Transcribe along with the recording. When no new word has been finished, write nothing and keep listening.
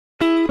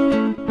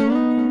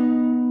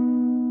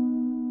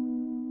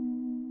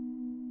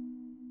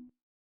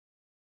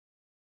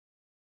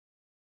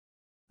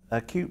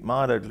Acute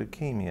myeloid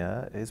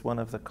leukemia is one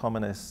of the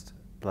commonest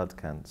blood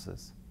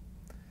cancers,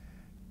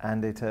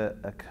 and it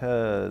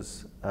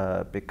occurs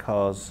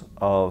because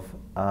of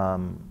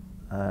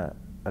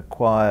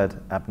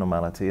acquired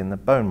abnormality in the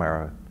bone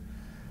marrow.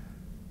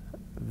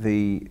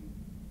 The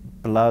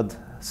blood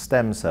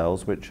stem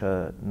cells, which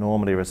are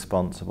normally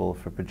responsible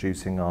for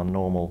producing our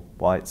normal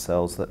white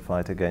cells that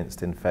fight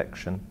against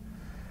infection,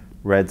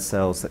 red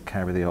cells that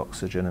carry the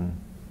oxygen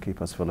and keep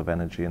us full of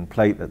energy, and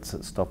platelets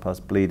that stop us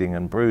bleeding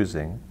and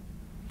bruising,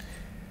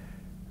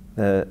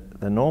 the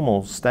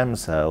normal stem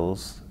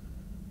cells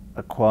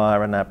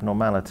acquire an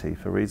abnormality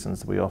for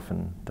reasons that we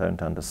often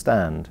don't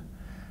understand,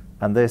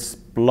 and this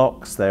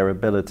blocks their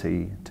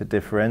ability to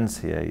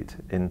differentiate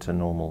into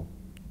normal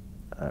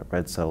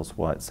red cells,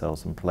 white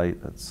cells and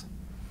platelets.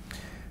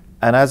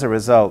 And as a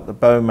result, the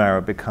bone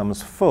marrow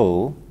becomes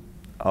full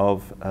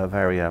of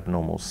very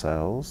abnormal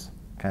cells,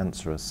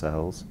 cancerous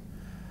cells,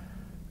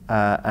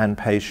 and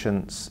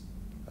patients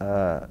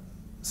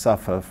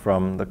suffer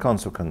from the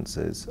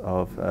consequences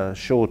of a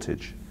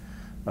shortage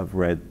of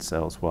red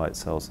cells, white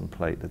cells and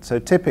platelets. So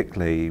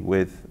typically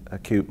with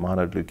acute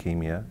myeloid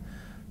leukemia,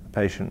 a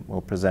patient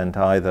will present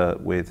either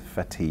with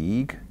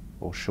fatigue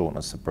or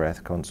shortness of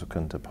breath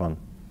consequent upon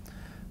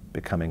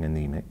becoming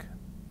anemic,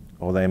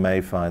 or they may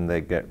find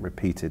they get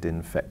repeated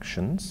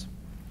infections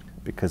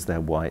because their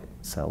white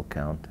cell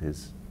count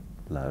is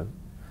low,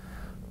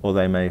 or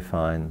they may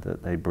find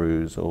that they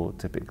bruise or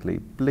typically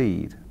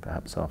bleed,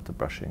 perhaps after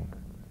brushing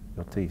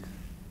your teeth.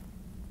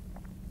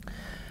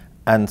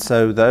 And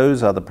so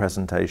those are the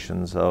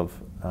presentations of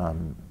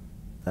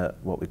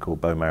what we call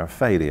bone marrow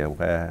failure,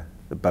 where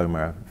the bone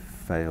marrow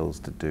fails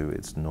to do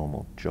its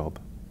normal job.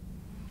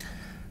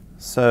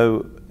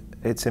 So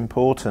it's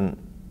important,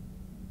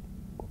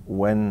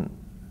 when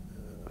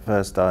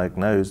first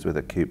diagnosed with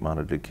acute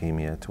myeloid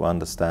leukemia, to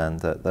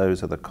understand that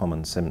those are the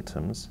common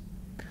symptoms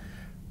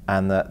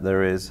and that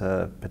there is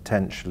a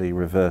potentially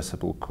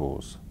reversible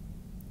cause.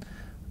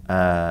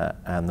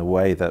 And the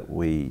way that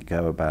we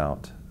go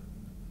about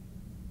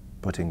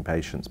putting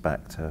patients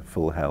back to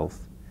full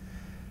health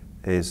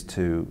is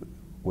to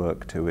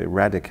work to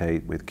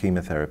eradicate with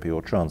chemotherapy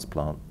or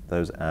transplant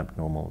those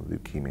abnormal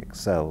leukemic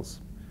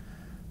cells.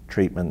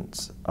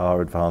 Treatments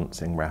are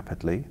advancing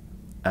rapidly,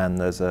 and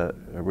there's a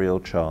real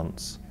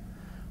chance,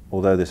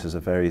 although this is a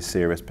very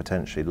serious,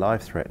 potentially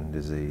life-threatening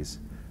disease,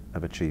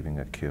 of achieving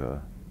a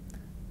cure.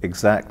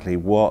 Exactly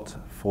what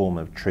form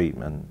of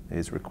treatment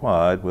is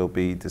required will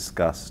be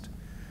discussed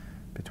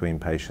between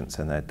patients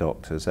and their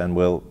doctors, and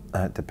will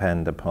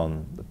depend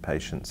upon the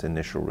patient's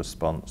initial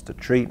response to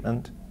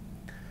treatment,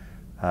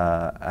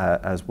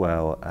 as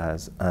well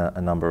as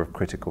a number of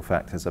critical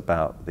factors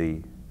about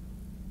the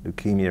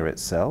leukemia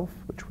itself,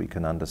 which we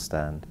can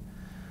understand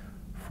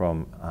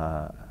from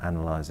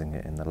analysing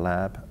it in the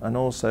lab, and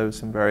also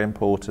some very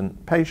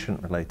important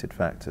patient-related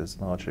factors,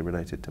 largely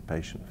related to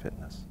patient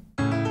fitness.